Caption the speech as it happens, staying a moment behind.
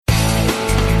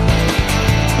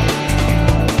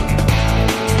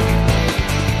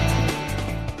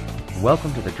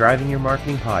Welcome to the Driving Your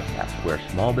Marketing Podcast, where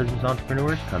small business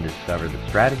entrepreneurs come to discover the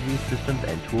strategies, systems,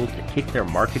 and tools to kick their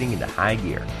marketing into high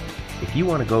gear. If you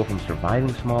want to go from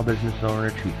surviving small business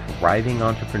owner to thriving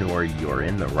entrepreneur, you're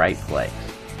in the right place.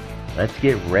 Let's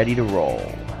get ready to roll.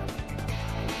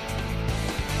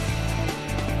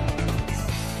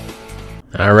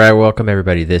 All right, welcome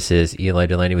everybody. This is Eli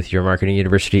Delaney with Your Marketing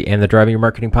University and the Driving Your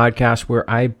Marketing Podcast, where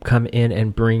I come in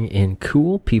and bring in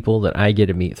cool people that I get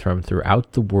to meet from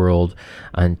throughout the world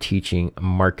on teaching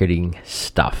marketing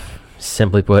stuff.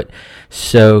 Simply put,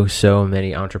 so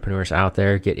many entrepreneurs out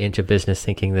there get into business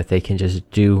thinking that they can just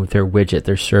do their widget,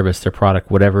 their service, their product,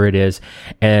 whatever it is,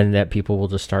 and that people will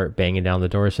just start banging down the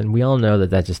doors. And we all know that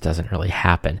that just doesn't really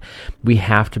happen. We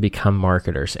have to become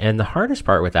marketers. And the hardest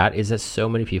part with that is that so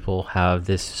many people have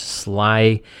this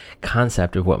sly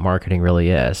concept of what marketing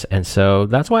really is. And so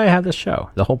that's why I have this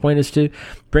show. The whole point is to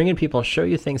bring in people and show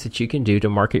you things that you can do to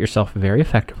market yourself very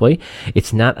effectively.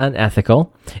 It's not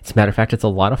unethical. As a matter of fact, it's a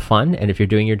lot of fun. And if you're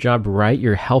doing your job right,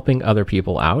 you're helping other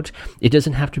people out. It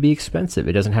doesn't have to be expensive.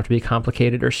 It doesn't have to be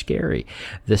complicated or scary.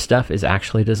 This stuff is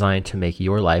actually designed to make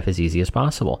your life as easy as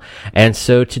possible. And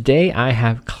so today I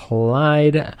have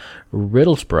Clyde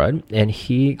Riddlesbrud,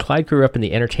 and Clyde grew up in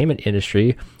the entertainment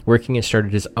industry, working and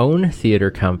started his own theater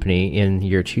company in the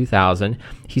year 2000.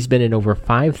 He's been in over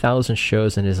 5,000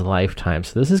 shows in his lifetime.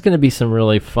 So this is going to be some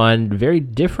really fun, very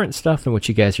different stuff than what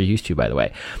you guys are used to, by the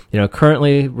way.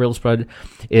 Currently Riddlesbrud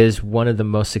is one of the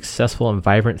most successful and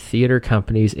vibrant theater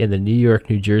companies in the New York,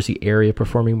 New Jersey area,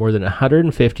 performing more than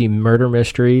 150 murder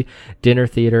mystery, dinner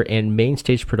theater, and main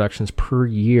stage productions per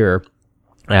year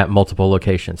at multiple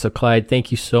locations. So Clyde, thank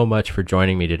you so much for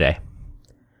joining me today.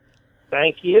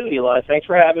 Thank you, Eli. Thanks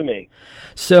for having me.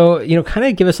 So, kind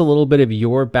of give us a little bit of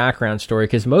your background story,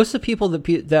 because most of the people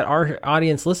that our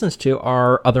audience listens to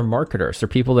are other marketers. They're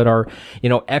people that are,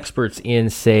 experts in,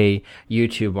 say,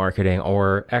 YouTube marketing,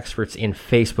 or experts in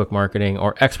Facebook marketing,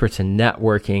 or experts in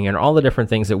networking, and all the different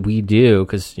things that we do,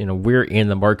 because, we're in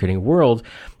the marketing world.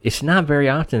 It's not very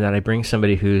often that I bring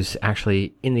somebody who's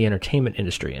actually in the entertainment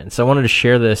industry in. So I wanted to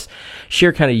share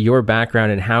kind of your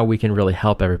background and how we can really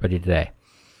help everybody today.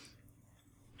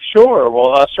 Sure.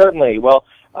 Well, certainly. Well,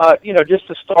 just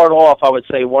to start off, I would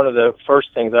say one of the first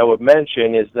things I would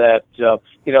mention is that,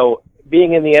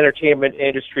 being in the entertainment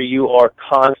industry, you are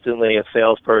constantly a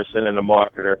salesperson and a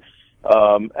marketer.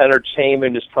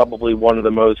 Entertainment is probably one of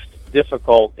the most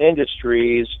difficult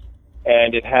industries,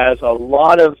 and it has a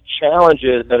lot of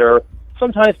challenges that are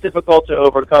sometimes difficult to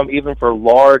overcome, even for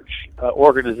large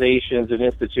organizations and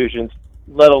institutions,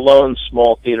 let alone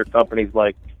small theater companies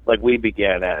like we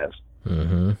began as.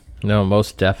 Mm-hmm. No,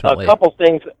 most definitely. A couple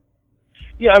things.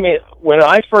 Yeah, when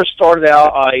I first started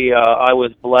out, I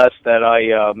was blessed that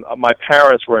my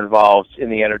parents were involved in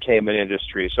the entertainment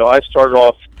industry. So I started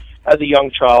off as a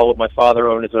young child. My father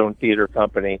owned his own theater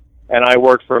company, and I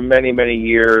worked for many, many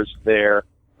years there.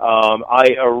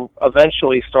 I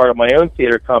eventually started my own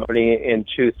theater company in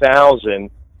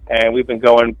 2000, and we've been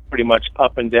going pretty much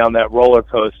up and down that roller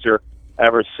coaster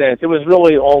ever since. It was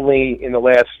really only in the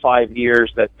last 5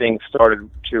 years that things started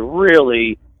to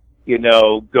really,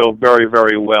 go very,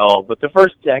 very well. But the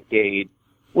first decade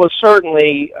was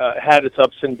certainly had its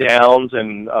ups and downs,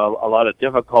 and a lot of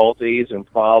difficulties and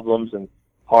problems and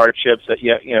hardships that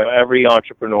every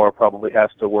entrepreneur probably has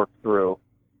to work through.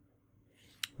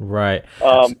 Right.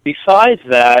 Besides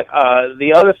that,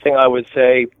 the other thing I would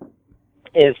say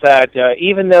is that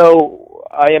even though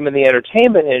I am in the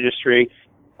entertainment industry,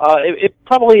 it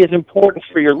probably is important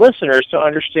for your listeners to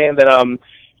understand that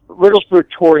Riddlesbrud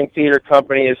Touring Theater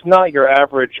Company is not your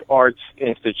average arts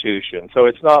institution. So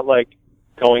it's not like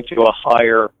going to a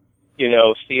higher,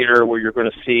 theater where you're going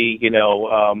to see,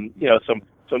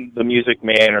 the Music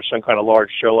Man or some kind of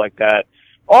large show like that.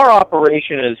 Our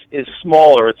operation is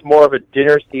smaller. It's more of a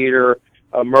dinner theater,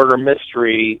 a murder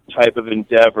mystery type of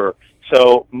endeavor.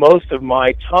 So most of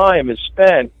my time is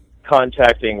spent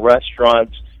contacting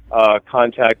restaurants,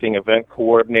 contacting event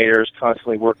coordinators,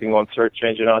 constantly working on search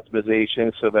engine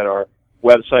optimization so that our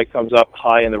website comes up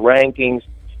high in the rankings.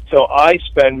 So I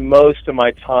spend most of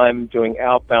my time doing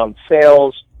outbound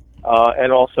sales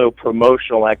and also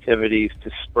promotional activities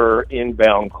to spur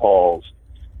inbound calls.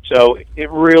 So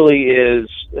it really is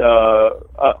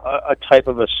a type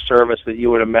of a service that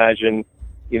you would imagine,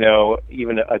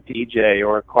 even a DJ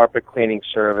or a carpet cleaning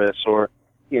service or,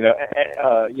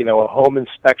 a home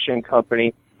inspection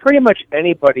company. Pretty much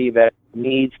anybody that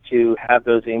needs to have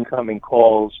those incoming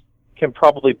calls can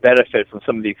probably benefit from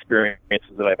some of the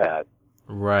experiences that I've had.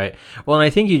 Right. Well, and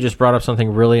I think you just brought up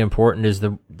something really important, is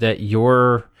that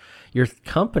your your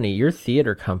company, your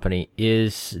theater company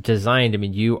is designed, I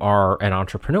mean, you are an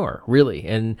entrepreneur, really.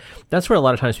 And that's where a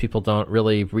lot of times people don't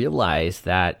really realize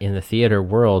that in the theater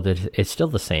world, it's still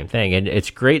the same thing. And it's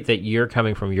great that you're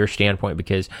coming from your standpoint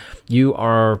because you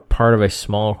are part of a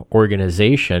small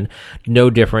organization, no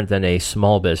different than a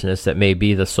small business that may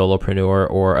be the solopreneur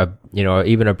or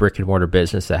even a brick and mortar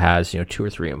business that has, 2 or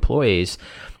 3 employees.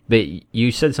 But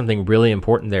you said something really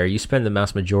important there. You spend the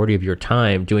vast majority of your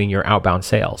time doing your outbound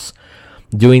sales,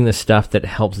 doing the stuff that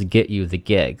helps get you the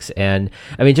gigs. And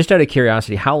I mean, just out of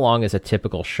curiosity, how long is a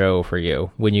typical show for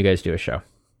you when you guys do a show?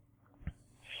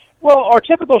 Well, our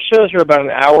typical shows are about an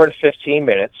hour and 15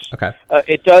 minutes. Okay.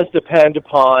 It does depend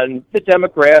upon the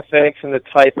demographics and the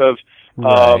type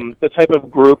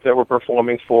of group that we're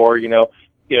performing for.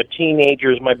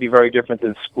 Teenagers might be very different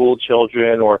than school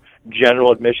children or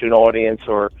general admission audience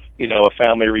or, a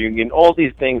family reunion. All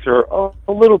these things are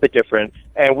a little bit different,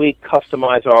 and we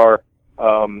customize our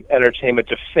entertainment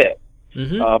to fit.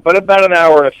 Mm-hmm. But about an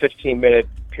hour and a 15-minute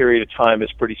period of time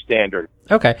is pretty standard.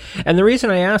 Okay. And the reason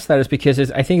I ask that is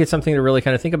because I think it's something to really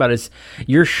kind of think about is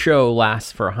your show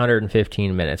lasts for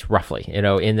 115 minutes, roughly,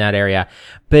 in that area.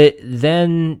 But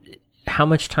then how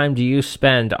much time do you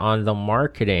spend on the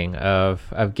marketing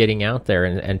of getting out there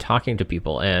and talking to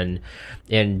people and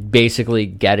basically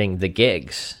getting the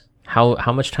gigs?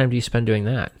 How much time do you spend doing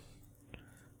that?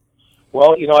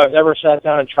 Well, I've never sat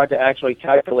down and tried to actually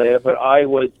calculate it, but I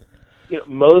would,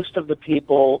 most of the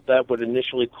people that would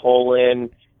initially call in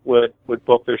would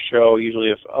book their show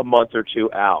usually a month or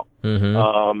 2 out.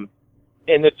 Mm-hmm.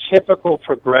 In the typical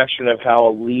progression of how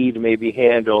a lead may be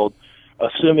handled,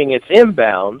 assuming it's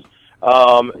inbound,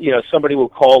 somebody will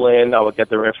call in, I would get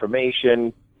their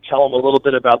information, tell them a little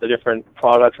bit about the different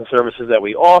products and services that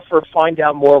we offer, find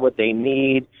out more what they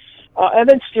need, and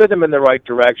then steer them in the right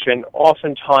direction.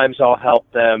 Oftentimes I'll help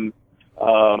them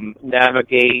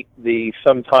navigate the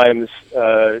sometimes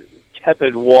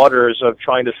tepid waters of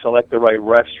trying to select the right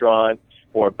restaurant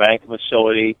or banquet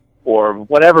facility or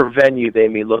whatever venue they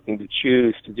may be looking to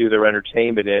choose to do their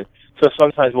entertainment in. So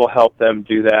sometimes we'll help them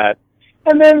do that.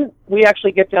 And then we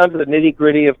actually get down to the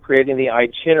nitty-gritty of creating the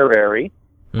itinerary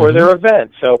for mm-hmm. their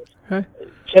event. So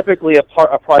typically a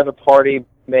private party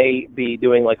may be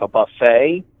doing like a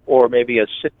buffet or maybe a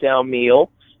sit-down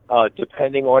meal.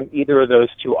 Depending on either of those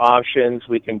 2 options,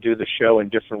 we can do the show in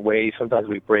different ways. Sometimes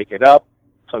we break it up.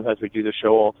 Sometimes we do the show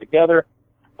all together.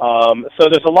 So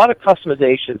there's a lot of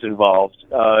customizations involved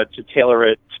to tailor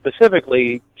it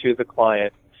specifically to the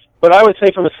client. But I would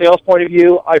say from a sales point of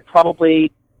view, I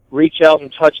probably reach out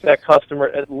and touch that customer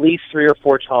at least 3 or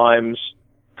 4 times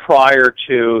prior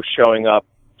to showing up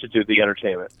to do the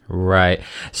entertainment. Right.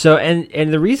 So,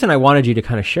 and the reason I wanted you to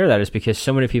kind of share that is because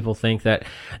so many people think that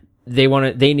they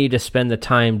need to spend the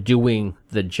time doing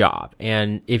the job.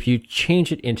 And if you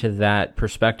change it into that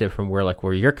perspective from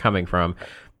where you're coming from,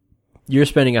 you're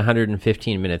spending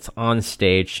 115 minutes on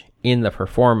stage in the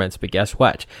performance, but guess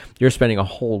what? You're spending a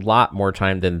whole lot more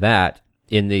time than that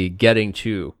in the getting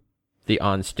to the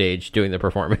on stage doing the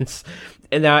performance.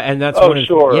 And that's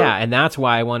sure. Yeah, and that's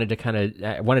why I wanted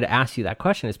to ask you that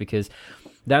question, is because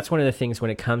that's one of the things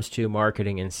when it comes to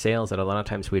marketing and sales that a lot of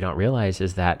times we don't realize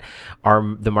is that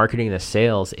the marketing and the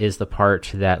sales is the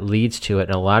part that leads to it.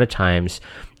 And a lot of times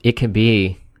it can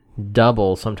be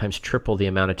double, sometimes triple the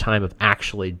amount of time of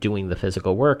actually doing the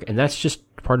physical work. And that's just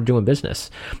part of doing business.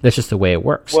 That's just the way it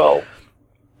works. Well,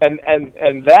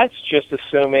 and that's just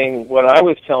assuming what I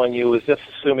was telling you was just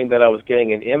assuming that I was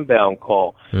getting an inbound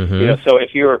call. Mm-hmm. So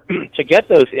if you're to get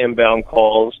those inbound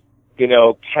calls,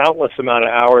 countless amount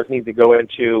of hours need to go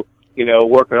into,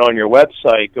 working on your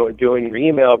website, doing your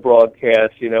email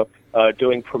broadcasts,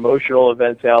 doing promotional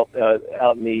events out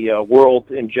in the world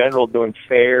in general, doing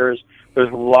fairs.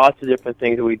 There's lots of different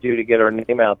things that we do to get our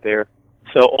name out there.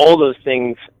 So all those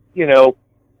things,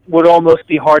 would almost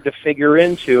be hard to figure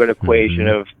into an equation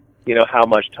of, how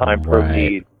much time per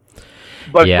lead.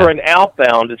 But for an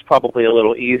outbound, it's probably a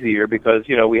little easier because,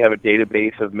 we have a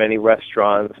database of many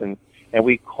restaurants and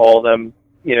we call them,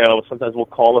 sometimes we'll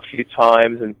call a few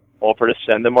times and offer to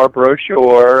send them our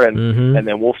brochure and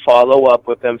then we'll follow up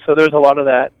with them. So there's a lot of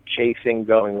that chasing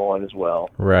going on as well.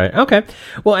 Right. Okay.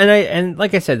 Well, and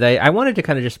like I said, I wanted to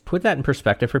kind of just put that in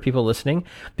perspective for people listening,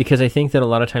 because I think that a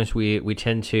lot of times we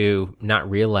tend to not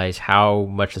realize how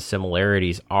much the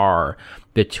similarities are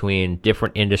between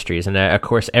different industries. And of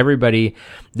course, the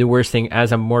worst thing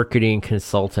as a marketing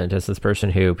consultant, as this person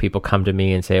who people come to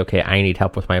me and say, okay, I need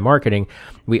help with my marketing,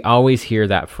 we always hear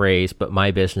that phrase, but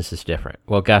my business is different.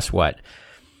 Well, guess what?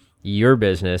 your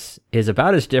business is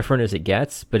about as different as it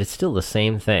gets, but it's still the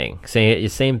same thing,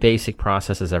 same basic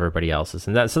process as everybody else's.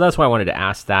 And so that's why I wanted to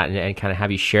ask that and kind of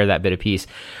have you share that bit of piece.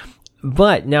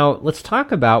 But now let's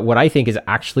talk about what I think is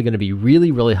actually going to be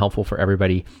really, really helpful for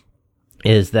everybody,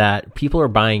 is that people are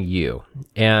buying you.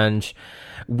 And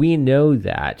we know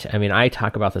that. I mean, I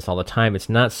talk about this all the time. It's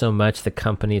not so much the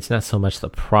company. It's not so much the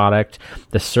product,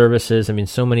 the services. I mean,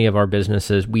 so many of our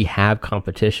businesses, we have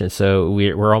competition. So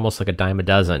we're almost like a dime a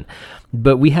dozen,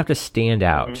 but we have to stand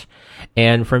out. Mm-hmm.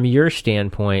 And from your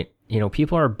standpoint,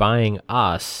 people are buying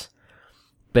us,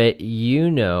 but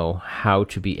you know how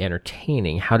to be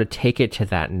entertaining, how to take it to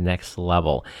that next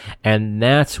level. And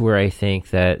that's where I think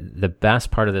that the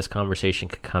best part of this conversation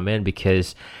could come in,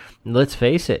 because let's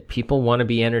face it, people want to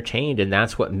be entertained, and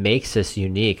that's what makes us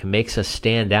unique, makes us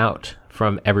stand out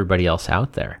from everybody else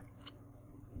out there.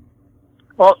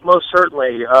 Well, most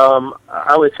certainly.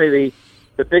 I would say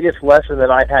the biggest lesson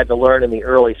that I had to learn in the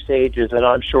early stages, and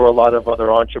I'm sure a lot of other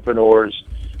entrepreneurs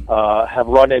have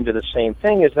run into the same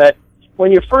thing, is that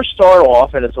when you first start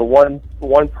off and it's a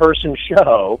one-person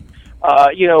show,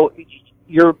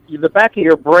 the back of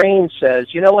your brain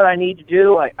says, you know what I need to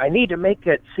do? I need to make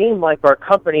it seem like our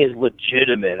company is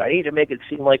legitimate. I need to make it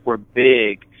seem like we're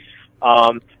big.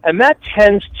 And that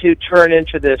tends to turn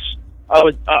into this,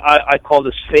 I call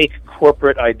this fake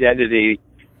corporate identity,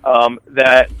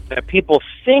 that people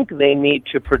think they need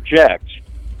to project.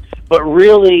 But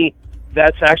really,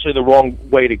 that's actually the wrong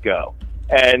way to go.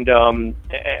 And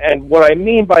what I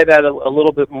mean by that a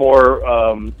little bit more,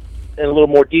 in a little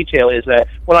more detail, is that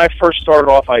when I first started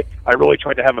off, I really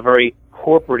tried to have a very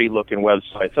corporate-y looking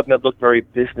website, something that looked very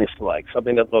business-like,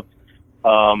 something that looked,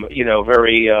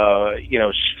 very,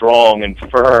 strong and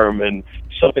firm, and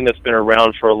something that's been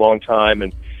around for a long time.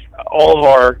 And all of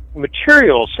our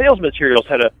sales materials,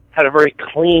 had a very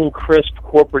clean, crisp,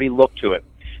 corporate-y look to it.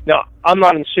 Now, I'm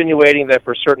not insinuating that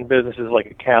for certain businesses like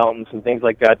accountants and things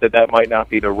like that might not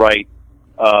be the right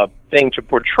thing to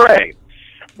portray.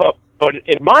 But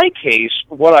in my case,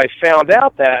 what I found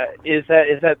out is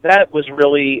that was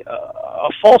really a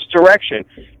false direction.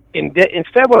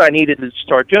 Instead, what I needed to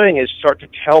start doing is start to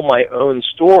tell my own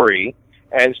story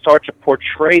and start to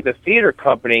portray the theater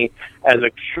company as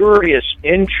a curious,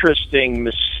 interesting,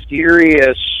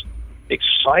 mysterious,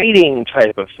 exciting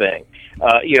type of thing.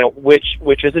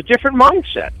 Which is a different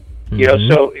mindset.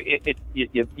 Mm-hmm. So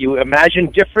you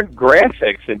imagine different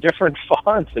graphics and different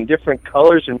fonts and different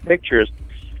colors and pictures,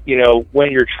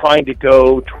 when you're trying to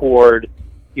go toward,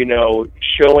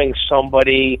 showing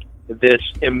somebody this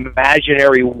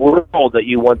imaginary world that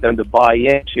you want them to buy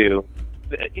into.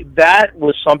 That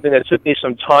was something that took me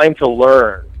some time to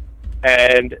learn.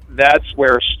 And that's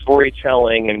where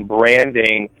storytelling and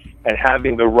branding and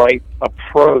having the right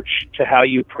approach to how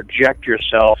you project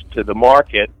yourself to the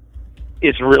market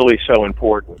is really so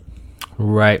important.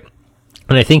 Right.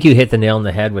 And I think you hit the nail on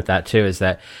the head with that too, is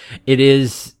that it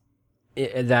is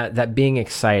that being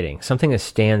exciting, something that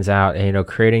stands out, and,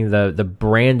 creating the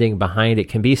branding behind it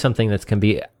can be something that can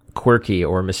be quirky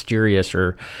or mysterious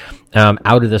or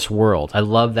out of this world. I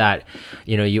love that,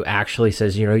 you actually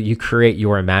says, you create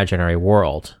your imaginary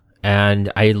world.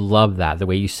 And I love that, the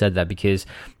way you said that, because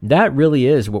that really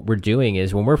is what we're doing.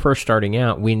 Is when we're first starting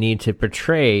out, we need to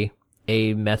portray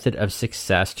a method of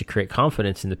success to create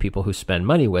confidence in the people who spend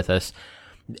money with us.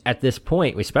 At this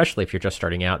point, especially if you're just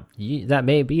starting out, that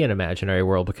may be an imaginary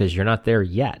world because you're not there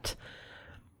yet.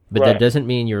 But right. That doesn't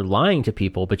mean you're lying to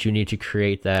people, but you need to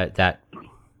create that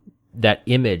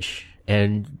image.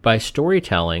 And by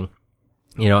storytelling,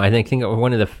 I think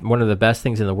one of the best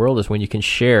things in the world is when you can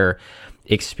share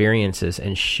experiences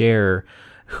and share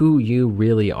who you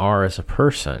really are as a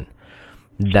person.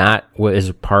 That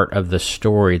is part of the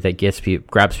story that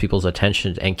grabs people's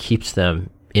attention and keeps them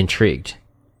intrigued.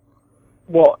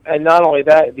 Well, and not only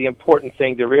that, the important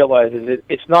thing to realize is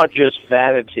it's not just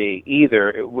vanity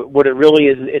either. What it really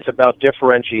is, it's about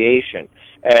differentiation.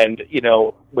 And,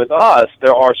 with us,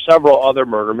 there are several other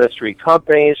murder mystery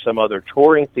companies, some other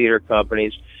touring theater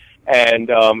companies, and,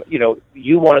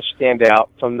 you want to stand out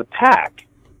from the pack.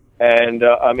 And,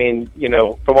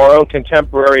 from our own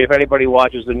contemporary, if anybody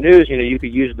watches the news, you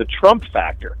could use the Trump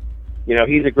factor.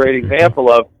 He's a great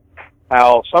example of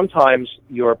how sometimes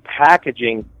your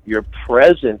packaging, your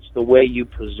presence, the way you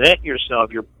present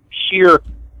yourself, your sheer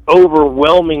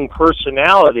overwhelming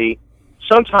personality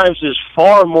sometimes is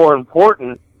far more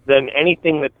important than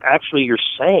anything that actually you're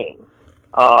saying.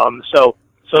 So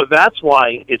that's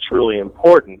why it's really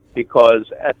important, because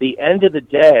at the end of the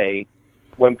day,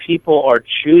 when people are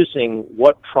choosing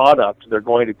what product they're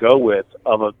going to go with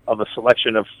of a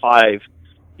selection of 5,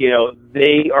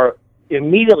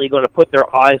 immediately going to put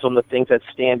their eyes on the things that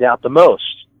stand out the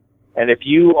most. And if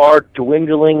you are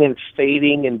dwindling and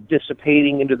fading and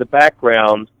dissipating into the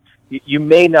background, you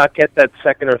may not get that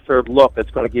second or third look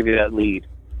that's going to give you that lead.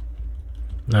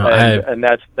 No, and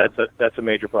that's a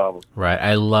major problem. Right.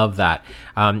 I love that.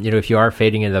 If you are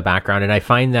fading into the background, and I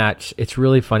find that it's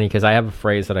really funny because I have a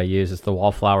phrase that I use, is the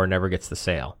wallflower never gets the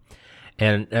sale.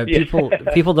 And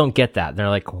people don't get that. They're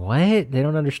like, what? They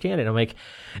don't understand it. I'm like,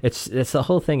 it's the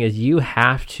whole thing is you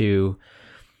have to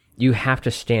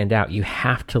stand out. You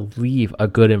have to leave a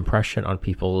good impression on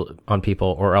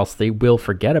people, or else they will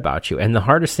forget about you. And the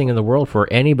hardest thing in the world for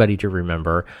anybody to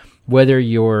remember, whether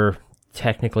you're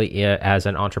technically as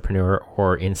an entrepreneur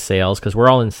or in sales, because we're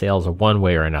all in sales one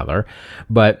way or another,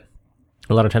 but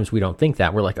a lot of times we don't think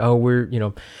that. We're like, oh,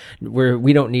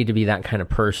 we don't need to be that kind of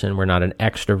person. We're not an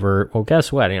extrovert. Well,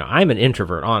 guess what? I'm an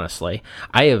introvert, honestly.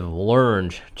 I have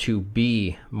learned to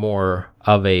be more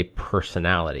of a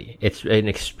personality. It's an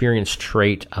experience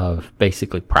trait of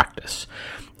basically practice.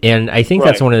 And I think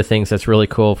that's one of the things that's really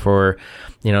cool for,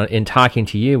 in talking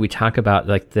to you, we talk about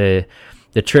like the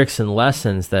tricks and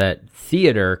lessons that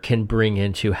theater can bring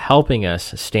into helping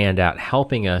us stand out,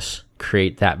 helping us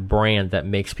create that brand that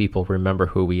makes people remember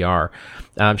who we are.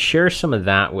 Share some of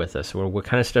that with us. What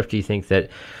kind of stuff do you think that,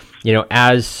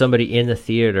 as somebody in the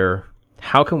theater,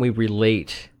 how can we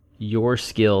relate your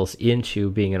skills into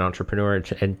being an entrepreneur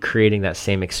and creating that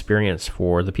same experience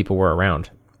for the people we're around?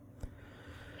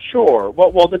 Sure.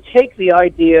 Well, to take the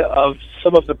idea of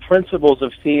some of the principles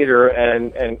of theater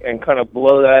and kind of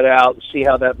blow that out and see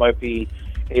how that might be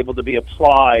able to be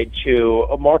applied to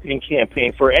a marketing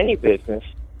campaign for any business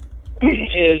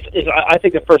is I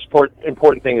think the first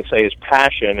important thing to say is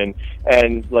passion.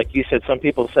 And like you said, some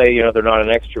people say, they're not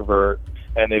an extrovert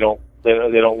and they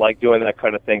don't like doing that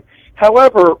kind of thing.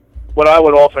 However, what I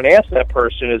would often ask that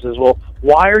person is, well,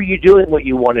 why are you doing what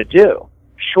you want to do?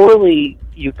 Surely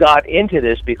you got into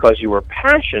this because you were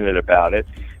passionate about it.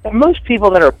 And most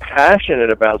people that are passionate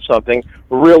about something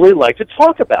really like to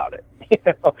talk about it.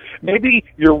 Maybe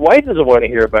your wife doesn't want to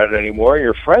hear about it anymore.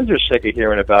 Your friends are sick of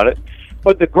hearing about it.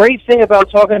 But the great thing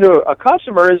about talking to a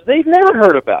customer is they've never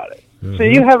heard about it. Mm-hmm. So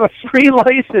you have a free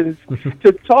license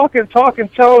to talk and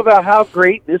tell them about how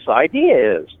great this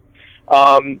idea is.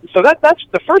 So that's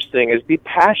the first thing, is be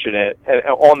passionate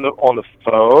on the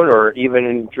phone, or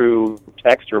even through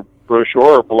text or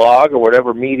brochure or blog or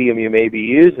whatever medium you may be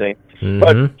using.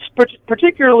 Mm-hmm. But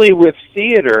particularly with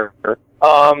theater,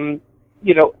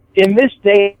 in this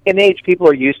day and age, people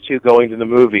are used to going to the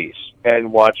movies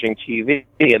and watching TV,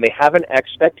 and they have an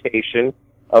expectation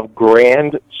of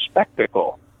grand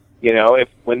spectacle.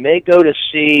 When they go to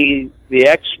see the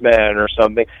X-Men or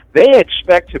something, they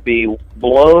expect to be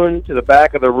blown to the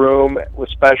back of the room with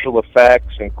special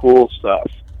effects and cool stuff.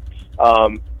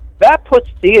 That puts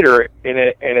theater in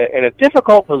a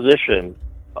difficult position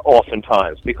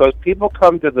oftentimes, because people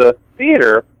come to the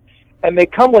theater and they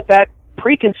come with that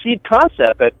preconceived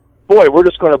concept that, boy, we're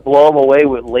just going to blow them away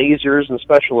with lasers and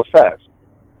special effects.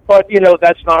 But,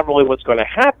 that's not really what's going to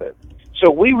happen.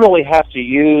 So we really have to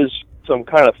use some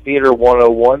kind of theater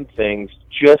 101 things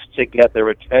just to get their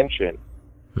attention.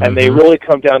 Mm-hmm. And they really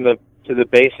come down to the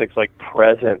basics, like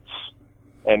presence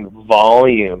and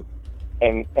volume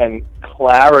and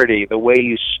clarity, the way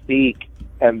you speak,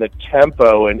 and the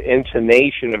tempo and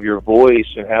intonation of your voice,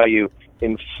 and how you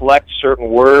inflect certain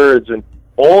words, and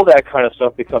all that kind of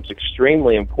stuff becomes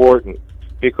extremely important.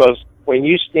 Because when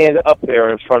you stand up there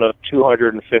in front of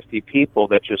 250 people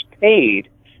that just paid,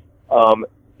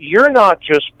 you're not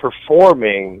just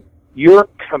performing, you're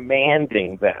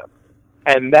commanding them.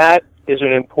 And that is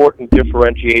an important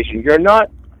differentiation. You're not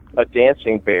a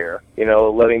dancing bear,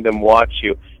 letting them watch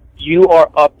you. You are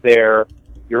up there,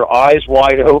 your eyes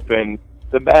wide open,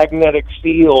 the magnetic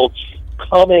fields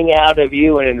coming out of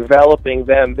you and enveloping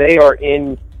them. They are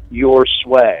in your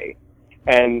sway,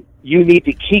 and you need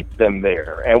to keep them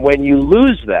there. And when you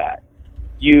lose that,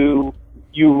 you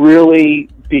really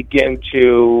begin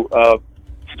to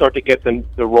start to get the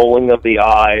rolling of the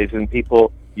eyes and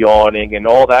people yawning and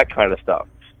all that kind of stuff.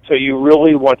 So you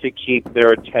really want to keep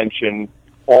their attention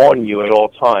on you at all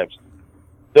times.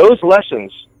 Those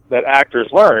lessons that actors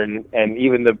learn, and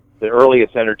even the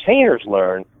earliest entertainers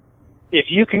learn, if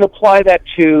you can apply that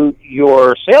to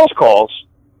your sales calls,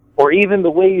 or even the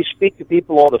way you speak to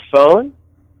people on the phone,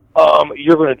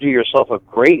 you're going to do yourself a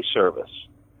great service,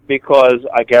 because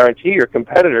I guarantee your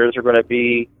competitors are going to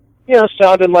be,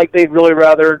 sounding like they'd really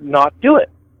rather not do it,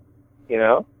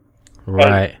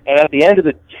 Right. And at the end of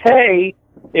the day,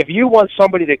 if you want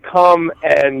somebody to come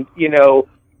and,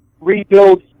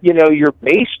 rebuild, your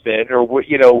basement, or,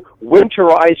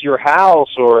 winterize your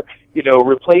house, or,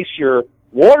 replace your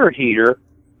water heater,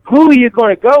 who are you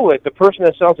going to go with? The person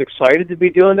that sounds excited to be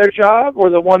doing their job, or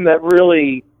the one that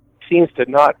really seems to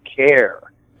not care?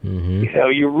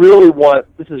 Mm-hmm. You really want,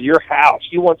 this is your house.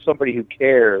 You want somebody who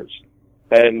cares.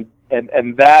 And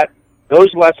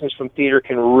those lessons from theater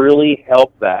can really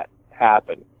help that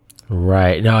happen.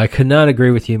 Right. No, I could not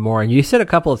agree with you more. And you said a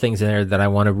couple of things in there that I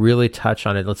want to really touch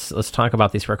on it. Let's talk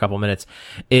about these for a couple of minutes.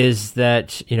 Is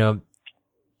that,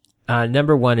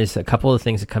 number one is a couple of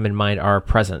things that come in mind are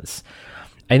presence.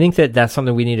 I think that that's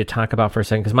something we need to talk about for a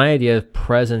second, because my idea of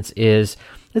presence is,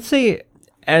 let's say,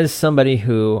 as somebody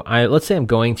let's say I'm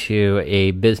going to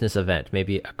a business event,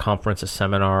 maybe a conference, a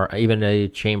seminar, even a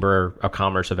chamber of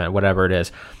commerce event, whatever it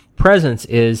is. Presence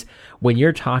is when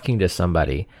you're talking to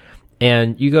somebody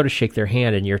and you go to shake their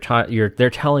hand and they're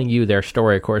telling you their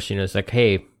story. Of course, it's like,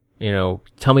 hey,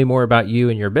 tell me more about you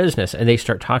and your business. And they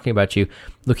start talking about you,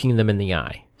 looking them in the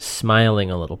eye,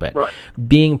 smiling a little bit, right,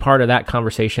 being part of that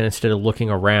conversation instead of looking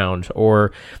around,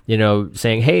 or,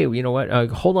 saying, hey, you know what,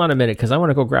 hold on a minute, because I want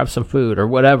to go grab some food or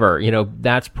whatever.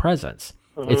 That's presence.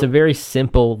 Mm-hmm. It's a very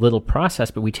simple little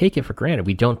process, but we take it for granted.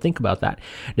 We don't think about that.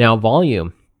 Now,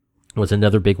 volume was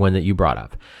another big one that you brought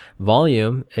up.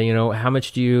 Volume, how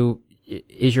much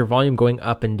is your volume going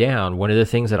up and down? One of the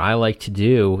things that I like to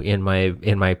do in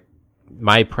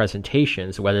my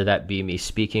presentations, whether that be me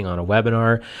speaking on a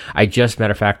webinar.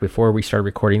 Matter of fact, before we started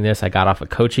recording this, I got off a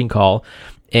coaching call.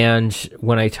 And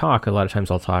when I talk, a lot of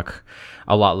times I'll talk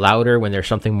a lot louder when there's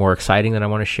something more exciting that I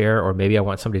want to share, or maybe I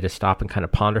want somebody to stop and kind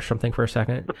of ponder something for a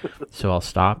second. So I'll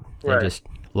stop right, and just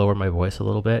lower my voice a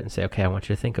little bit and say, okay, I want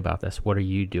you to think about this. What are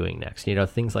you doing next?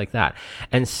 Things like that.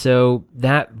 And so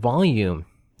that volume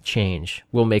change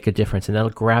will make a difference, and that'll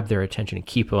grab their attention and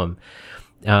keep them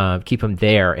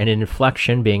there. And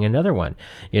inflection being another one,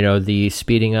 the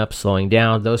speeding up, slowing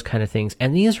down, those kind of things.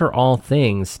 And these are all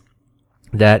things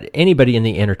that anybody in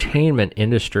the entertainment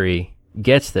industry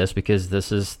gets this, because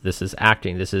this is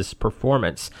acting, this is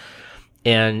performance.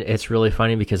 And it's really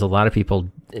funny because a lot of people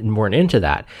weren't into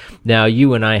that. Now,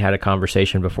 you and I had a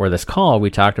conversation before this call. We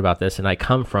talked about this, and I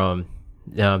come from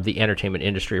the entertainment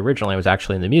industry. Originally, I was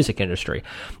actually in the music industry.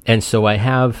 And so I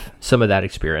have some of that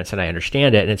experience and I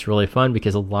understand it. And it's really fun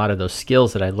because a lot of those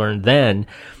skills that I learned then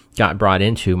got brought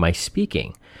into my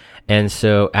speaking. And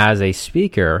so as a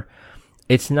speaker,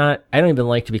 I don't even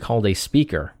like to be called a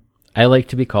speaker. I like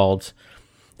to be called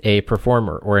a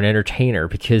performer or an entertainer,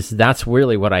 because that's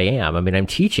really what I am. I mean, I'm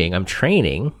teaching, I'm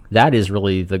training. That is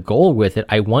really the goal with it.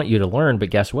 I want you to learn, but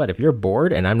guess what? If you're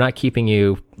bored and I'm not keeping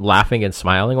you laughing and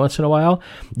smiling once in a while,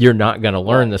 you're not going to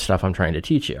learn the stuff I'm trying to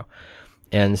teach you.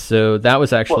 And so that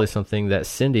was actually something that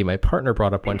Cindy, my partner,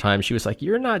 brought up one time. She was like,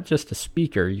 you're not just a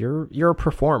speaker, you're a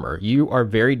performer. You are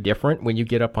very different when you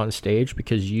get up on stage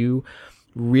because you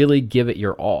really give it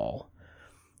your all.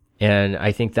 And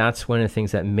I think that's one of the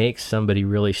things that makes somebody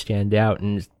really stand out.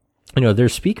 And,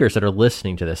 there's speakers that are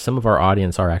listening to this. Some of our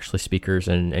audience are actually speakers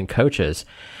and coaches.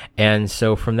 And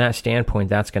so from that standpoint,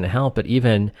 that's going to help. But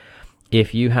even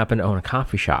if you happen to own a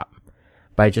coffee shop,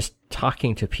 by just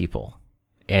talking to people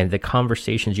and the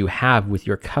conversations you have with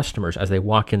your customers as they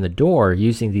walk in the door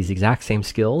using these exact same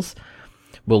skills,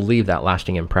 will leave that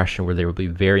lasting impression where they will be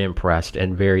very impressed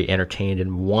and very entertained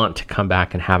and want to come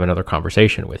back and have another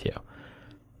conversation with you.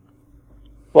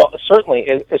 Well, certainly,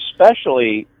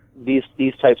 especially these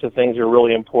types of things are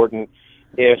really important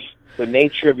if the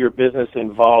nature of your business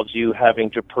involves you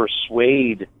having to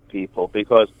persuade people,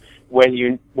 because when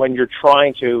you're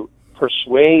trying to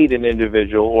persuade an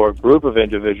individual or a group of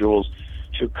individuals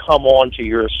to come on to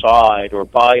your side or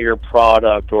buy your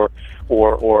product or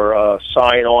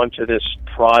sign on to this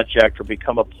project or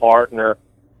become a partner,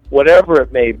 whatever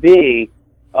it may be,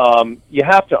 you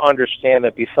have to understand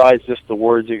that besides just the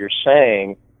words that you're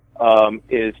saying,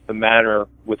 is the manner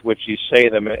with which you say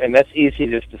them. And that's easy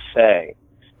just to say.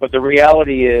 But the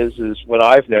reality is what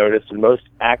I've noticed, and most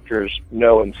actors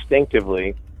know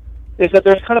instinctively, is that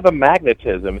there's kind of a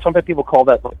magnetism. Sometimes people call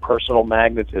that personal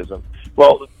magnetism.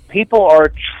 Well, people are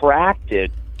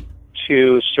attracted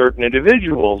to certain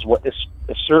individuals,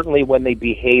 certainly when they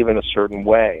behave in a certain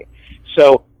way.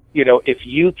 So, if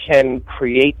you can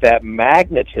create that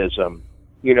magnetism,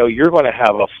 you're going to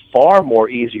have a far more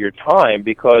easier time,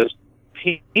 because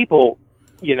people,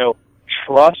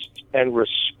 trust and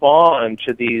respond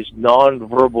to these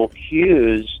nonverbal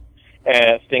cues,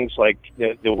 things like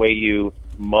the way you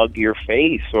mug your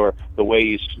face, or the way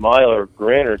you smile or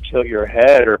grin or tilt your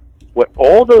head, or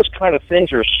all those kind of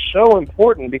things are so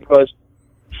important, because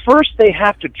first they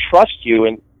have to trust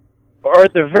you, or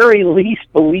at the very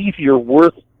least believe you're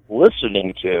worth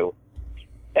listening to.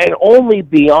 And only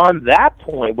beyond that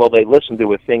point will they listen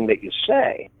to a thing that you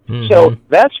say. Mm-hmm. So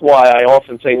that's why I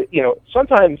often say,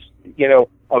 sometimes,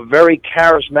 a very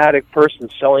charismatic person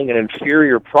selling an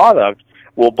inferior product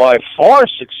will by far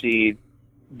succeed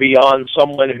beyond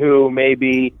someone who may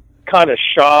be kind of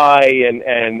shy and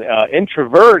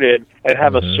introverted and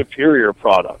have a superior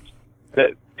product.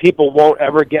 That people won't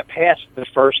ever get past the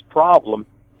first problem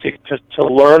to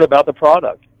learn about the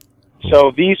product.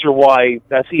 So these are why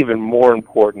that's even more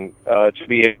important, to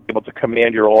be able to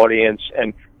command your audience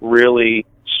and really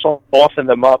soften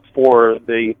them up for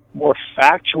the more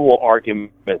factual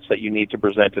arguments that you need to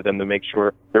present to them to make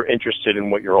sure they're interested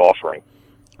in what you're offering.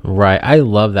 Right. I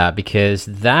love that, because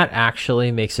that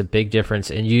actually makes a big difference.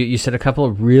 And you said a couple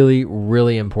of really,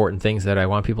 really important things that I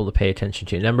want people to pay attention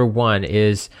to. Number one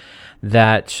is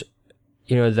that,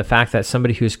 the fact that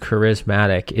somebody who's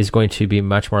charismatic is going to be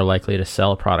much more likely to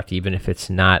sell a product, even if it's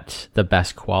not the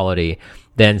best quality,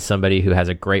 than somebody who has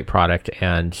a great product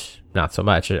and not so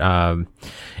much,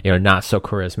 not so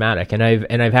charismatic. And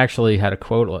I've actually had a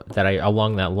quote that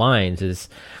along that lines is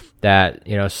that,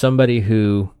 somebody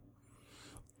who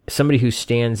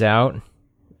stands out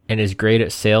and is great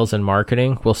at sales and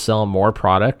marketing will sell more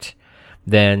product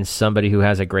than somebody who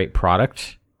has a great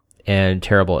product and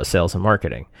terrible at sales and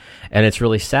marketing. And it's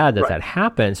really sad that that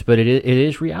happens, but it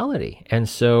is reality. And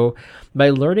so by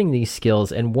learning these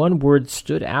skills, and one word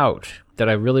stood out that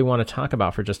I really want to talk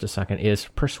about for just a second is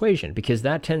persuasion, because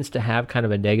that tends to have kind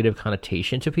of a negative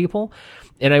connotation to people.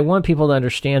 And I want people to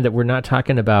understand that we're not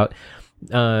talking about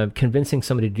convincing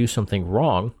somebody to do something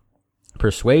wrong.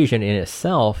 Persuasion in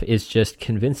itself is just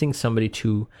convincing somebody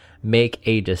to make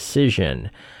a decision.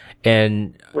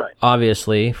 And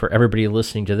obviously, for everybody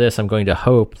listening to this, I'm going to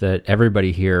hope that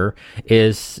everybody here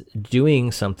is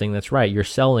doing something that's right. You're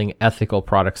selling ethical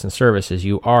products and services.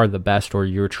 You are the best, or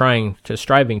you're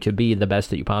striving to be the best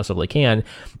that you possibly can.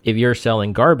 If you're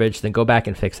selling garbage, then go back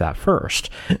and fix that first.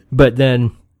 But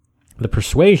then the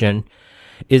persuasion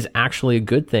is actually a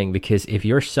good thing, because if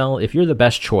you're the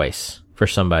best choice for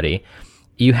somebody,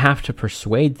 you have to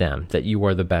persuade them that you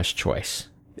are the best choice.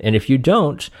 And if you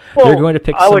don't, they're going to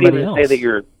pick somebody else. I would even say that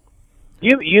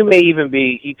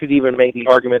you could even make the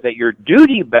argument that you're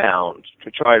duty bound to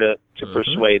try to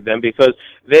persuade them, because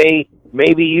they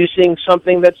may be using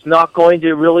something that's not going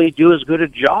to really do as good a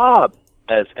job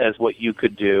as what you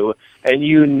could do, and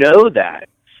that.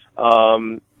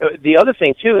 The other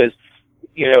thing too is,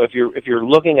 if you're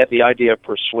looking at the idea of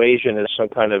persuasion as some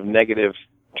kind of negative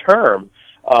term,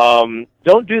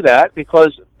 don't do that,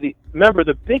 because remember,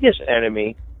 the biggest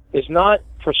enemy is not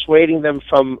persuading them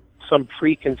from some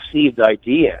preconceived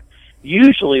idea.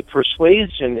 Usually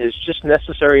persuasion is just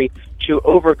necessary to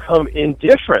overcome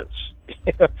indifference.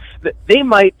 They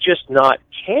might just not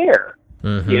care,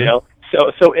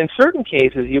 So in certain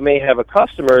cases, you may have a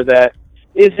customer that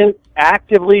isn't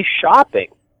actively shopping.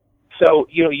 So,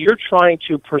 you're trying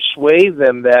to persuade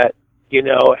them that,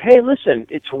 hey, listen,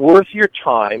 it's worth your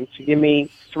time to give me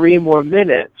 3 more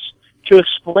minutes to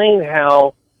explain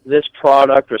how this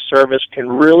product or service can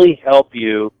really help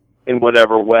you in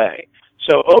whatever way.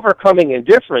 So overcoming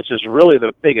indifference is really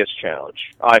the biggest challenge,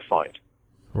 I find.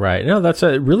 Right. No, that's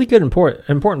a really good,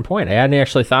 important point. I hadn't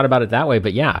actually thought about it that way,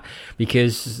 but yeah,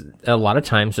 because a lot of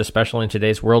times, especially in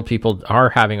today's world, people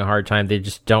are having a hard time. They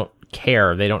just don't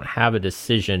care. They don't have a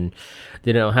decision.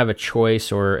 They don't have a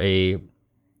choice or I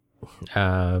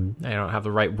don't have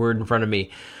the right word in front of me.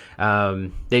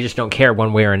 They just don't care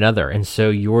one way or another. And so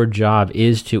your job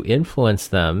is to influence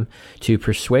them, to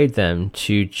persuade them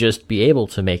to just be able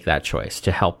to make that choice,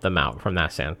 to help them out from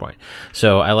that standpoint.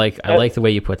 So I like the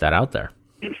way you put that out there.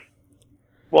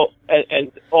 Well,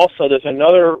 and also there's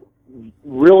another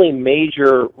really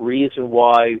major reason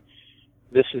why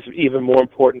this is even more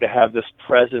important to have this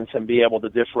presence and be able to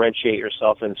differentiate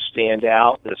yourself and stand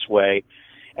out this way.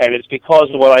 And it's because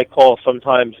of what I call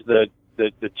sometimes the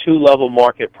 2-level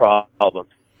market problem.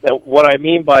 Now, what I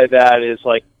mean by that is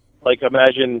like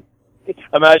imagine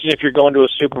if you're going to a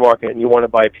supermarket and you want to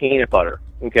buy peanut butter.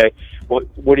 Okay,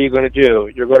 what are you going to do?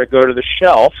 You're going to go to the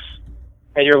shelf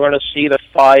and you're going to see the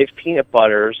 5 peanut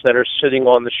butters that are sitting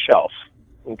on the shelf.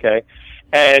 Okay,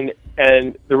 and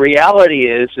the reality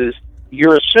is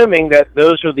you're assuming that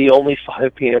those are the only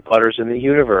 5 peanut butters in the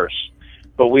universe.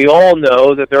 But we all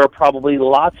know that there are probably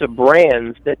lots of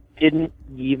brands that didn't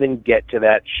even get to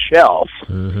that shelf.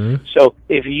 Mm-hmm. So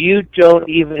if you don't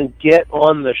even get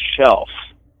on the shelf,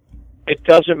 it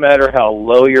doesn't matter how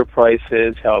low your price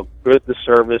is, how good the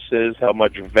service is, how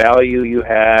much value you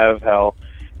have, how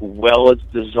well it's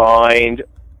designed.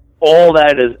 All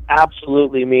that is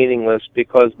absolutely meaningless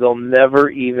because they'll never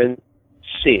even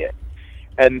see it.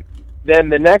 And then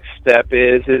the next step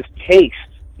is taste.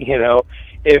 You know,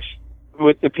 if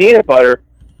with the peanut butter,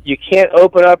 you can't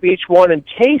open up each one and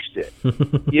taste it.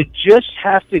 You just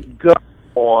have to go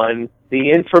on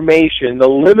the information, the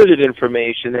limited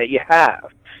information that you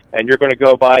have. And you're going to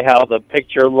go by how the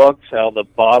picture looks, how the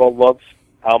bottle looks,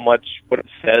 what it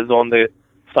says on the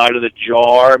side of the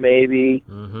jar, maybe,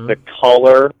 the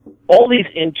color, all these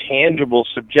intangible,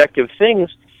 subjective things.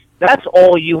 That's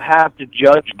all you have to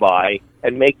judge by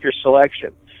and make your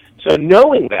selection. So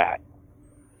knowing that,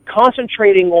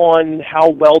 concentrating on how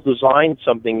well designed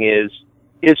something is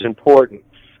important,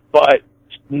 but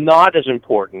not as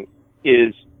important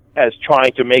is as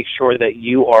trying to make sure that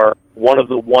you are one of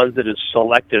the ones that is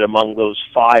selected among those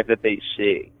 5 that they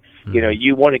see. You know,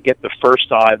 you want to get the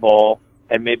first eyeball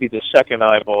and maybe the second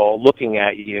eyeball looking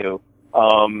at you,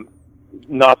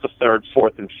 not the third,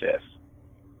 fourth, and fifth.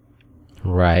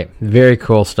 Right. Very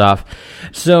cool stuff.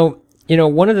 So, you know,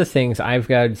 one of the things I've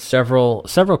got several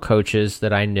coaches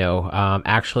that I know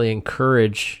actually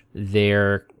encourage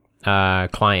their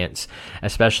clients,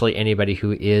 especially anybody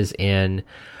who is in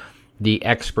the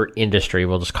expert industry,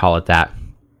 we'll just call it that.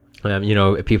 You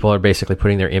know, people are basically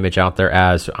putting their image out there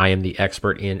as I am the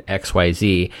expert in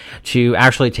XYZ, to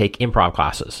actually take improv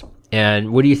classes.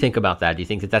 And what do you think about that? Do you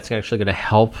think that that's actually going to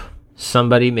help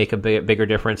somebody make a bigger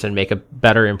difference and make a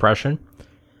better impression?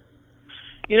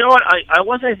 You know what? I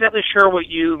wasn't exactly sure what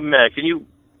you meant. Can you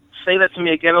say that to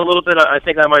me again a little bit? I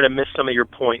think I might have missed some of your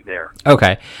point there.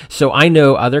 Okay. So I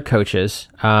know other coaches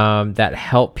that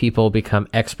help people become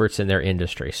experts in their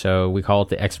industry. So we call it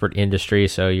the expert industry.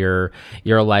 So you're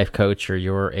a life coach, or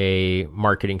you're a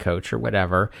marketing coach, or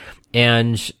whatever.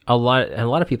 And a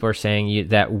lot of people are saying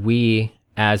that we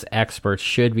as experts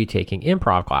should be taking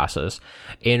improv classes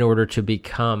in order to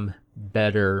become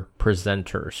better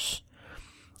presenters.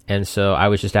 And so I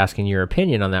was just asking your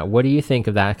opinion on that. What do you think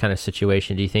of that kind of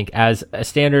situation? Do you think, as a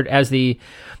standard, as the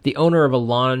owner of a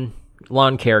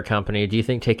lawn care company, do you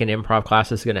think taking improv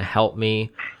classes is going to help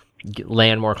me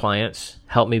land more clients,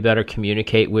 help me better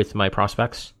communicate with my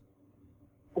prospects?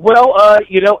 Well,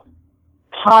 you know,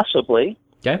 possibly.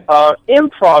 Okay.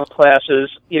 Improv classes,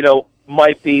 you know,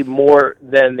 might be more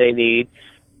than they need.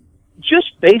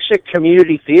 Just basic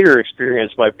community theater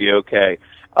experience might be okay.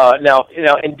 Now,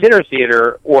 in dinner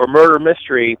theater or murder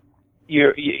mystery,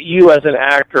 you as an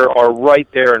actor are right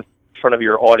there in front of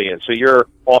your audience. So you're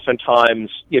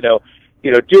oftentimes,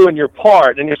 doing your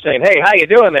part, and you're saying, "Hey, how you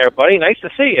doing there, buddy? Nice to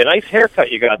see you. Nice haircut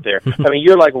you got there." I mean,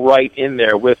 you're like right in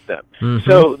there with them.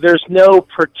 So there's no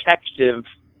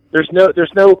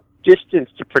distance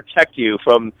to protect you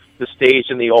from the stage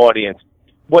and the audience.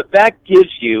 What that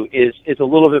gives you is a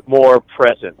little bit more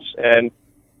presence. And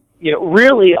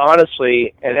really,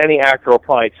 honestly, and any actor will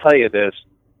probably tell you this,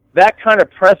 that kind of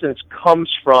presence comes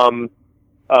from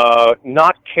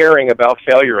not caring about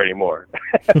failure anymore.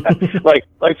 like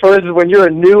for instance, when you're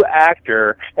a new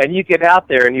actor and you get out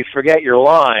there and you forget your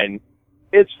line,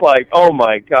 it's like, oh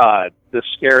my God, the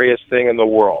scariest thing in the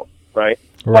world, right?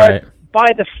 Right. But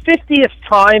by the 50th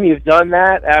time you've done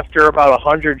that, after about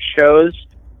 100 shows,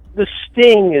 the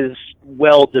sting is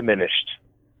well diminished.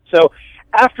 So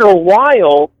after a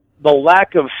while, the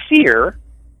lack of fear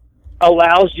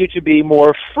allows you to be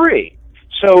more free.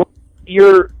 So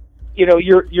you're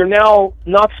now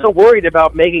not so worried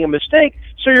about making a mistake,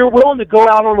 so you're willing to go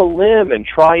out on a limb and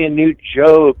try a new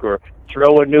joke or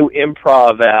throw a new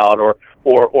improv out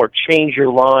or change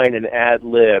your line and ad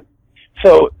lib.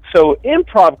 So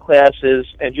improv classes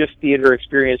and just theater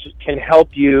experiences can help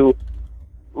you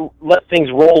let things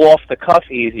roll off the cuff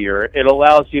easier. It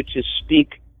allows you to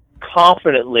speak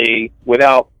confidently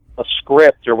without a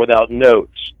script or without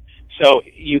notes. So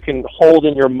you can hold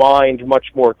in your mind much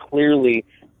more clearly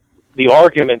the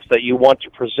arguments that you want to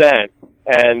present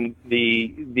and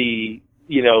the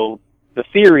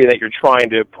theory that you're trying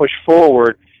to push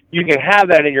forward. You can have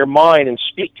that in your mind and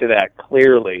speak to that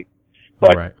clearly.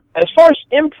 But right. As far as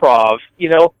improv,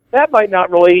 that might not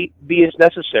really be as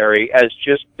necessary as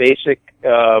just basic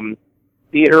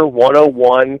theater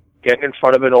 101, getting in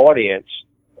front of an audience.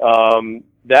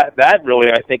 That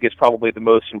really, I think, is probably the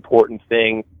most important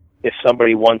thing if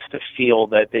somebody wants to feel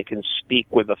that they can speak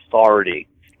with authority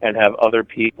and have other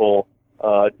people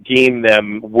deem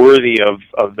them worthy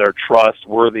of their trust,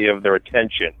 worthy of their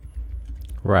attention.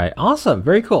 Right. Awesome.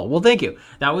 Very cool. Well, thank you.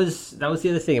 That was the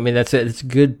other thing. I mean, it's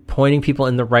good pointing people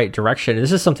in the right direction.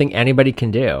 This is something anybody can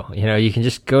do. You can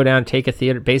just go down and take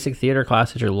a basic theater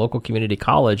class at your local community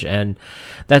college. And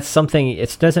that's something,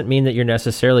 it doesn't mean that you're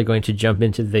necessarily going to jump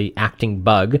into the acting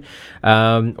bug,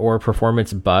 or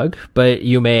performance bug, but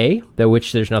you may,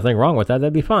 which there's nothing wrong with that.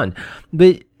 That'd be fun.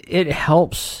 But it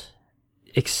helps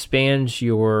expands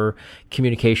your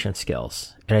communication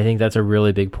skills. And I think that's a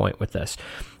really big point with this.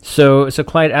 So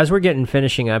Clyde, as we're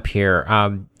finishing up here,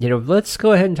 let's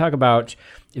go ahead and talk about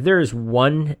if there is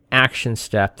one action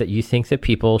step that you think that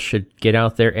people should get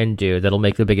out there and do that'll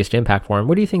make the biggest impact for them.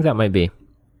 What do you think that might be?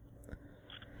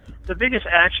 The biggest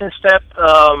action step,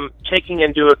 taking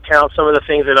into account some of the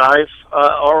things that I've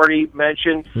already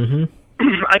mentioned,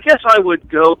 I guess I would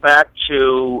go back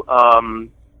to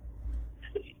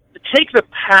take the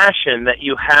passion that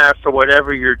you have for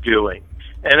whatever you're doing.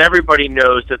 And everybody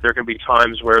knows that there can be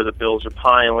times where the bills are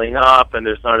piling up and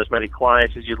there's not as many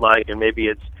clients as you'd like, and maybe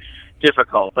it's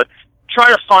difficult. But try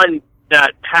to find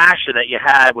that passion that you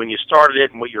had when you started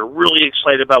it and what you're really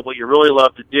excited about, what you really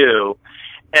love to do,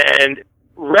 and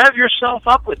rev yourself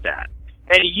up with that.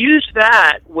 And use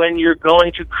that when you're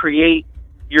going to create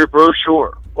your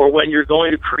brochure, or when you're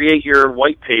going to create your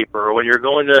white paper, or when you're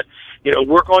going to,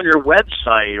 work on your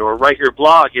website or write your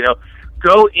blog.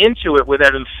 Go into it with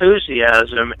that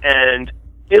enthusiasm, and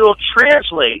it'll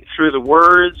translate through the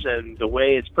words and the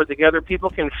way it's put together.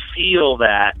 People can feel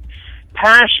that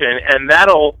passion, and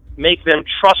that'll make them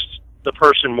trust the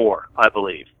person more, I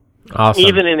believe. Awesome.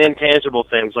 Even in intangible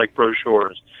things like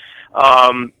brochures.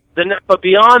 But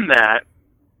beyond that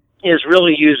is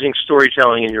really using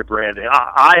storytelling in your branding.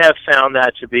 I have found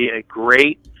that to be a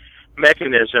great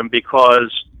mechanism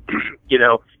because,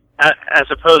 as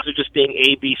opposed to just being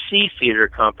ABC Theater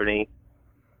Company,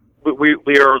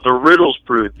 we are the Riddles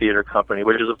Brewed Theater Company,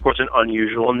 which is, of course, an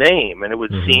unusual name, and it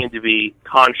would seem to be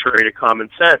contrary to common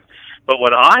sense. But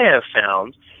what I have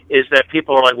found is that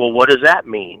people are like, well, what does that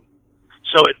mean?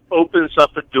 So it opens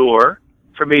up a door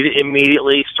for me to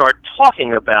immediately start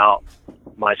talking about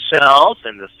myself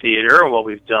and the theater and what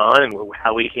we've done and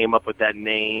how we came up with that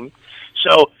name.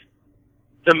 So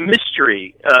the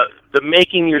mystery, the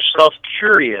making yourself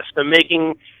curious, the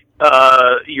making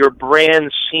your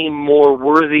brand seem more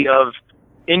worthy of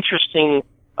interesting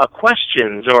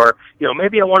questions, or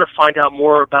maybe I want to find out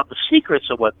more about the secrets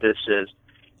of what this is.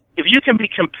 If you can be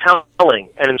compelling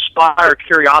and inspire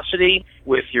curiosity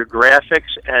with your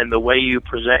graphics and the way you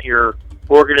present your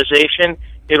organization,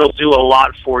 it'll do a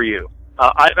lot for you.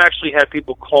 I've actually had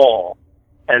people call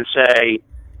and say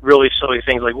really silly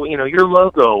things like, well, your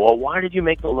logo, well, why did you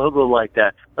make the logo like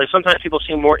that? Like, sometimes people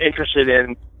seem more interested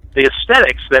in the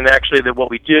aesthetics than actually what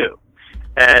we do.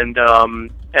 And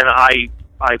I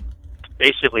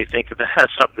basically think that has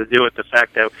something to do with the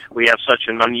fact that we have such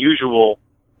an unusual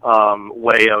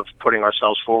way of putting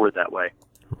ourselves forward that way.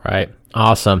 Right.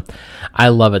 Awesome. I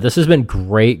love it. This has been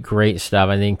great stuff.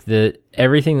 I think that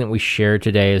everything that we shared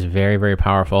today is very, very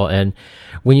powerful. And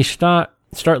when you start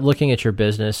looking at your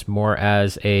business more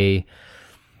as an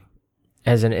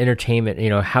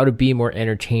entertainment, how to be more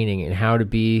entertaining and how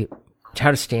to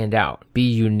stand out, be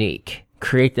unique,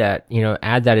 create that,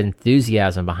 add that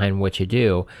enthusiasm behind what you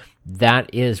do.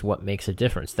 That is what makes a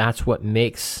difference. That's what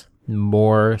makes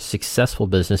more successful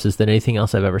businesses than anything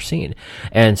else I've ever seen.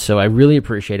 And so I really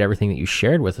appreciate everything that you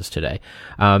shared with us today.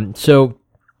 So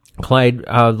Clyde,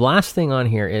 last thing on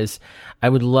here is I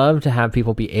would love to have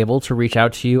people be able to reach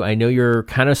out to you. I know you're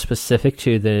kind of specific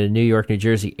to the New York, New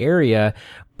Jersey area,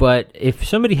 but if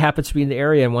somebody happens to be in the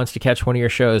area and wants to catch one of your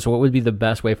shows, what would be the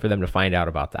best way for them to find out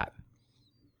about that?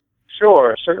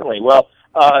 Sure, certainly. Well,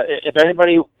 if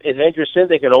anybody is interested,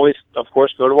 they can always, of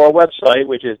course, go to our website,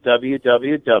 which is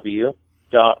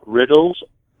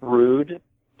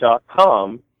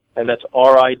www.riddlesbrewed.com, and that's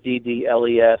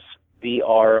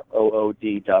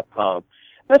RIDDLESBROOD.com.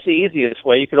 That's the easiest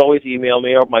way. You could always email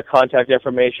me, or my contact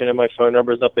information and my phone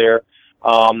number is up there.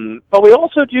 But we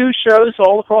also do shows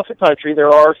all across the country.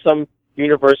 There are some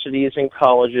universities and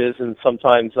colleges and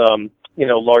sometimes,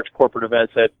 large corporate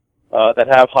events that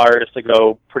have hired us to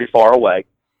go pretty far away.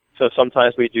 So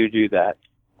sometimes we do that.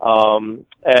 And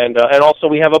also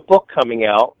we have a book coming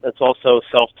out that's also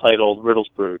self-titled Riddles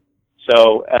Brewed.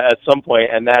 So at some point,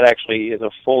 and that actually is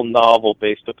a full novel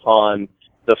based upon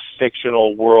the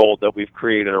fictional world that we've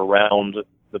created around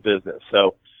the business.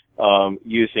 So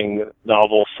using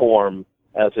novel form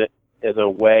as a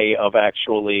way of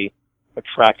actually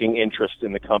attracting interest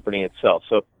in the company itself.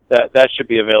 So that should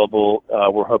be available,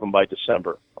 we're hoping, by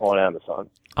December on Amazon.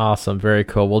 Awesome. Very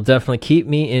cool. Well, definitely keep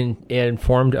me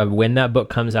informed of when that book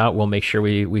comes out. We'll make sure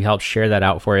we help share that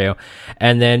out for you.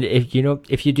 And then if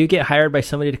you do get hired by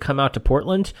somebody to come out to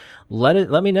Portland,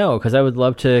 let me know, because I would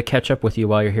love to catch up with you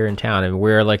while you're here in town. And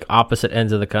we're like opposite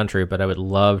ends of the country, but I would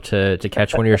love to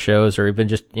catch one of your shows, or even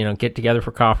just, get together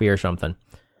for coffee or something.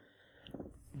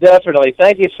 Definitely.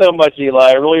 Thank you so much, Eli.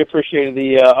 I really appreciated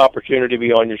the opportunity to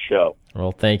be on your show.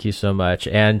 Well, thank you so much.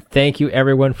 And thank you,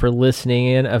 everyone, for listening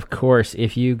in. Of course,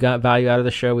 if you got value out of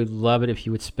the show, we'd love it if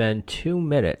you would spend 2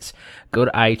 minutes, go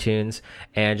to iTunes,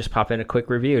 and just pop in a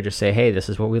quick review. Just say, hey, this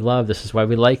is what we love. This is why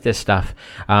we like this stuff.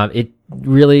 It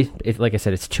really, like I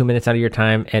said, it's 2 minutes out of your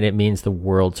time, and it means the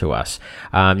world to us.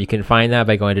 You can find that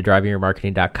by going to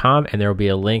drivingyourmarketing.com, and there will be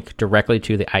a link directly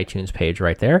to the iTunes page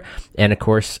right there. And, of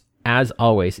course, as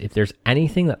always, if there's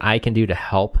anything that I can do to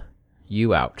help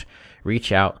you out,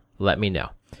 reach out. Let me know.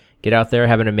 Get out there.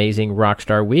 Have an amazing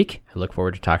Rockstar week. I look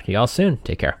forward to talking to you all soon.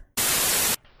 Take care.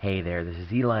 Hey there, this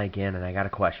is Eli again, and I got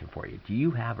a question for you. Do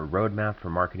you have a roadmap for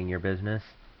marketing your business?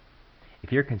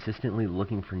 If you're consistently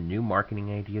looking for new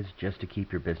marketing ideas just to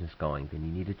keep your business going, then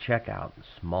you need to check out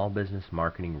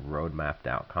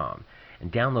smallbusinessmarketingroadmap.com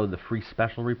and download the free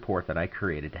special report that I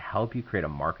created to help you create a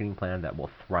marketing plan that will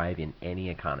thrive in any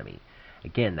economy.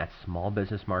 Again, that's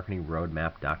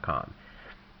smallbusinessmarketingroadmap.com.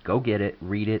 Go get it,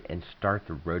 read it, and start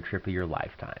the road trip of your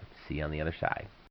lifetime. See you on the other side.